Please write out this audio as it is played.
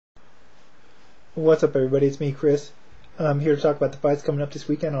What's up, everybody? It's me, Chris. I'm here to talk about the fights coming up this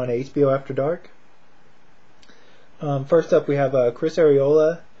weekend on HBO After Dark. First up, we have Cris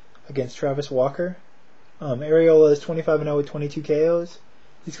Arreola against Travis Walker. Arreola is 25-0 with 22 KOs.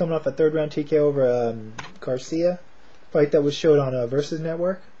 He's coming off a third-round TKO over Garcia, fight that was showed on Versus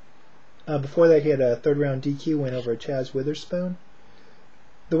Network. Before that, he had a third-round DQ win over Chaz Witherspoon.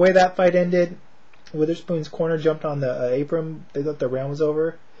 The way that fight ended, Witherspoon's corner jumped on the apron. They thought the round was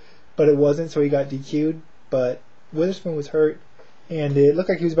over, but it wasn't, so he got DQ'd. But Witherspoon was hurt, and it looked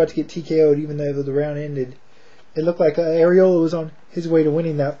like he was about to get TKO'd even though the round ended. It looked like Arreola was on his way to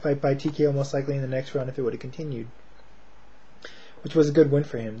winning that fight by TKO most likely in the next round if it would have continued, which was a good win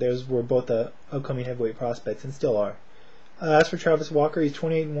for him. Those were both upcoming heavyweight prospects and still are. As for Travis Walker, he's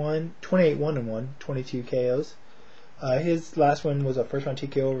 28-1, 22 KOs. His last one was a first-round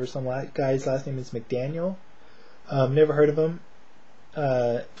TKO over some guy's last name is McDaniel. Never heard of him.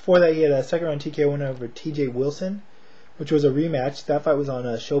 Before that, he had a second-round TKO win over T.J. Wilson, which was a rematch. That fight was on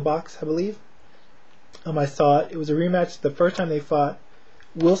Showbox, I believe. I saw it. It was a rematch. The first time they fought,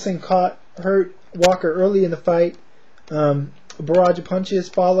 Wilson hurt Walker early in the fight. A barrage of punches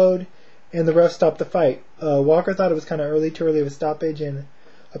followed, and the ref stopped the fight. Walker thought it was kind of too early of a stoppage, and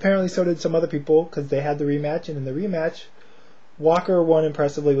apparently so did some other people because they had the rematch. And in the rematch, Walker won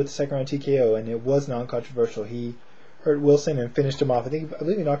impressively with the second-round TKO, and it was non-controversial. He hurt Wilson and finished him off. I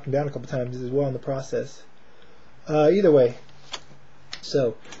believe he knocked him down a couple times as well in the process. Either way,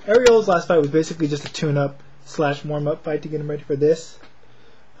 so Arreola's last fight was basically just a tune-up / warm-up fight to get him ready for this.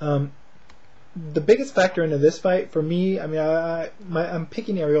 The biggest factor into this fight for me, I'm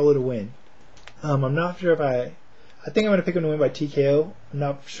picking Arreola to win. I'm not sure if I think I'm going to pick him to win by TKO. I'm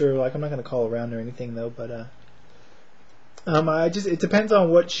not sure. I'm not going to call around or anything though. But it depends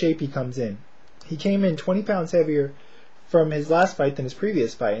on what shape he comes in. He came in 20 pounds heavier from his last fight than his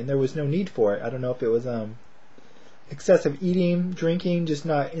previous fight, and there was no need for it. I don't know if it was excessive eating, drinking, just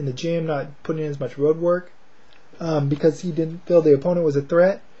not in the gym, not putting in as much road work, because he didn't feel the opponent was a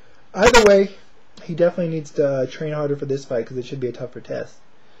threat. Either way, he definitely needs to train harder for this fight because it should be a tougher test.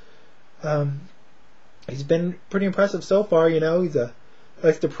 He's been pretty impressive so far. He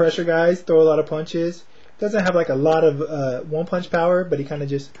likes to pressure guys, throw a lot of punches. Doesn't have a lot of one-punch power, but he kind of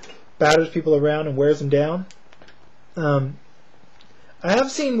just batters people around and wears them down. I have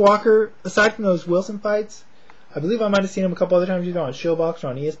seen Walker, aside from those Wilson fights, I believe I might have seen him a couple other times either on Showbox or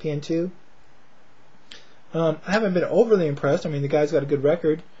on ESPN2. I haven't been overly impressed. The guy's got a good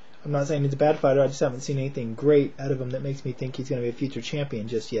record. I'm not saying he's a bad fighter. I just haven't seen anything great out of him that makes me think he's going to be a future champion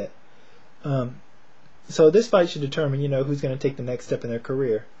just yet. So this fight should determine, who's going to take the next step in their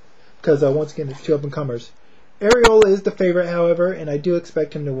career. Because once again, it's two up-and-comers. Arreola is the favorite, however, and I do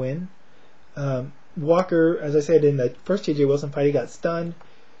expect him to win. Walker, as I said in the first T.J. Wilson fight, he got stunned.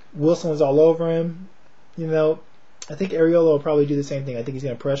 Wilson was all over him. I think Arreola will probably do the same thing. I think he's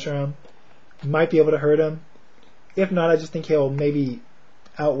going to pressure him. He might be able to hurt him. If not, I just think he'll maybe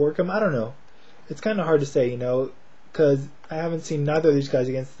outwork him. I don't know. It's kind of hard to say, because I haven't seen neither of these guys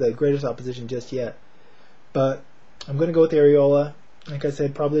against the greatest opposition just yet. But I'm going to go with Arreola. Like I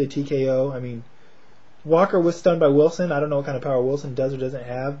said, probably a TKO. Walker was stunned by Wilson. I don't know what kind of power Wilson does or doesn't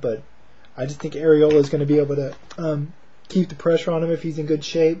have, but I just think Arreola is going to be able to keep the pressure on him if he's in good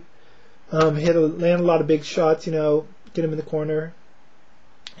shape. Land a lot of big shots, get him in the corner.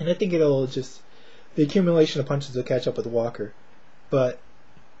 And I think the accumulation of punches will catch up with Walker. But,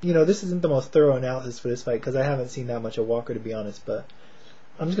 this isn't the most thorough analysis for this fight because I haven't seen that much of Walker, to be honest. But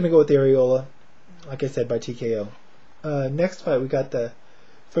I'm just going to go with Arreola, like I said, by TKO. Next fight, we got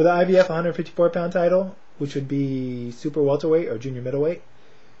for the IBF 154-pound title, which would be super welterweight or junior middleweight.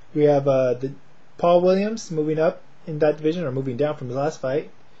 We have the Paul Williams moving up in that division, or moving down from his last fight.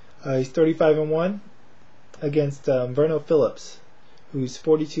 He's 35-1 against Verno Phillips, who's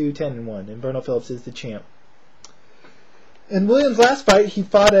 42-10-1, and Verno Phillips is the champ. In Williams' last fight, he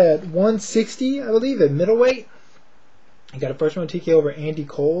fought at 160, I believe, at middleweight. He got a first-round TKO over Andy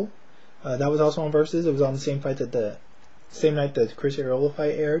Cole. That was also on Versus. It was on the same night that Cris Arreola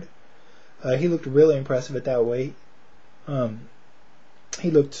fight aired. He looked really impressive at that weight. He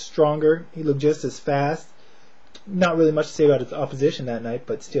looked stronger. He looked just as fast. Not really much to say about his opposition that night,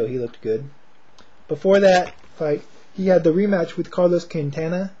 but still, he looked good. Before that fight, he had the rematch with Carlos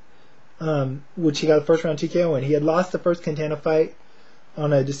Quintana, which he got a first-round TKO in. He had lost the first Quintana fight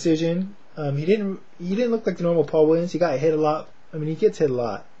on a decision. He didn't look like the normal Paul Williams. He got hit a lot. He gets hit a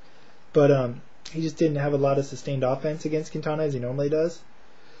lot. But he just didn't have a lot of sustained offense against Quintana as he normally does.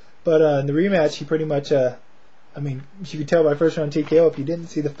 But in the rematch, he pretty much, you could tell by first-round TKO, if you didn't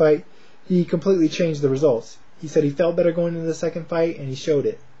see the fight, he completely changed the results. He said he felt better going into the second fight, and he showed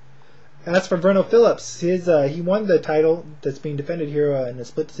it. As for Verno Phillips, he won the title that's being defended here in a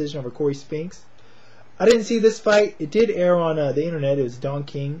split decision over Corey Spinks. I didn't see this fight. It did air on the internet. It was Don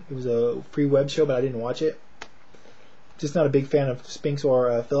King. It was a free web show, but I didn't watch it. Just not a big fan of Spinks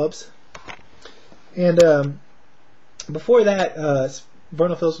or Phillips. And before that,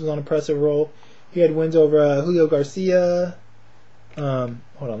 Verno Phillips was on a impressive roll. He had wins over Julio Garcia. Hold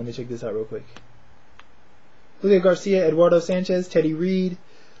on, let me check this out real quick. Julio Garcia, Eduardo Sanchez, Teddy Reed,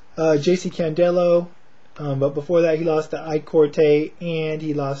 J.C. Candelo. But before that, he lost to Ike Corte and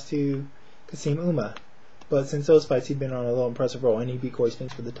he lost to Kasim Uma. But since those fights, he'd been on a little impressive roll, and he beat Corey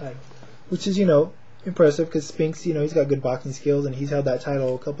Spinks for the title, which is, impressive because Spinks, he's got good boxing skills, and he's held that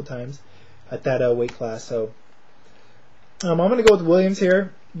title a couple times at that weight class. So I'm going to go with Williams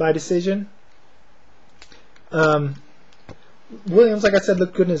here by decision. Williams, like I said,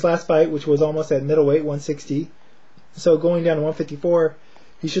 looked good in his last fight, which was almost at middleweight, 160. So going down to 154,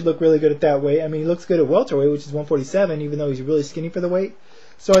 he should look really good at that weight. I mean, he looks good at welterweight, which is 147, even though he's really skinny for the weight.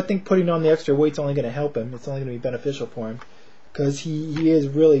 So I think putting on the extra weight's only going to help him. It's only going to be beneficial for him because he is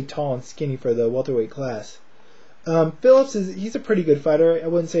really tall and skinny for the welterweight class. Phillips he's a pretty good fighter. I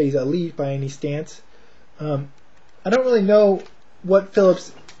wouldn't say he's elite by any stance. I don't really know what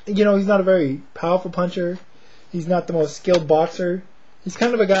Phillips. He's not a very powerful puncher. He's not the most skilled boxer. He's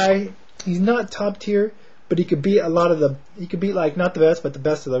kind of a guy. He's not top tier, but he could beat a lot of the. He could beat not the best, but the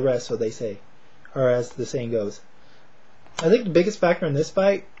best of the rest. So they say, or as the saying goes. I think the biggest factor in this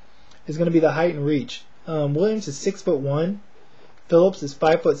fight is going to be the height and reach. Williams is 6'1", Phillips is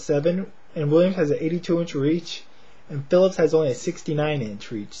 5'7", and Williams has an 82-inch reach, and Phillips has only a 69-inch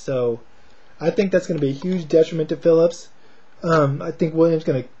reach. So I think that's going to be a huge detriment to Phillips. I think Williams is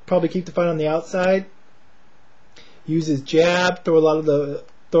going to probably keep the fight on the outside, use his jab, throw a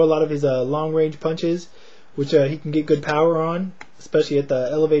lot of his long-range punches, which he can get good power on, especially at the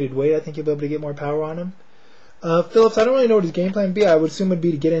elevated weight. I think he'll be able to get more power on him. Phillips, I don't really know what his game plan would be. I would assume it would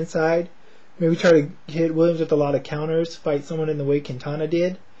be to get inside, maybe try to hit Williams with a lot of counters, fight someone in the way Quintana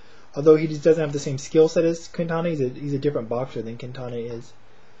did. Although he just doesn't have the same skill set as Quintana, he's a different boxer than Quintana is.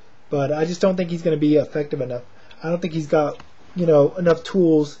 But I just don't think he's going to be effective enough. I don't think he's got enough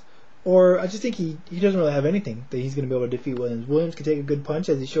tools, or I just think he doesn't really have anything that he's going to be able to defeat Williams. Williams can take a good punch,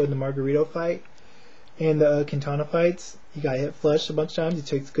 as he showed in the Margarito fight and the Quintana fights. He got hit flush a bunch of times. He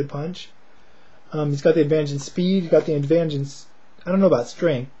takes a good punch. He's got the advantage in speed. He's got the advantage in, I don't know about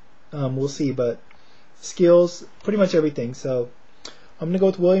strength. We'll see, but skills, pretty much everything. So I'm going to go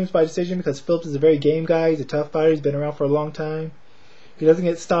with Williams by decision because Phillips is a very game guy. He's a tough fighter. He's been around for a long time. He doesn't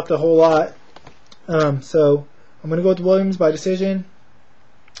get stopped a whole lot. So I'm going to go with Williams by decision.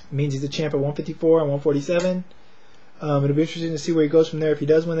 It means he's a champ at 154 and 147. It'll be interesting to see where he goes from there if he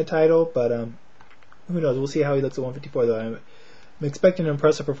does win the title, but who knows? We'll see how he looks at 154, though. I'm expecting an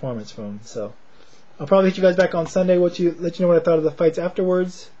impressive performance from him. So I'll probably hit you guys back on Sunday, let you know what I thought of the fights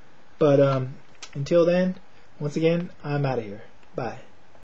afterwards. But until then, once again, I'm out of here. Bye.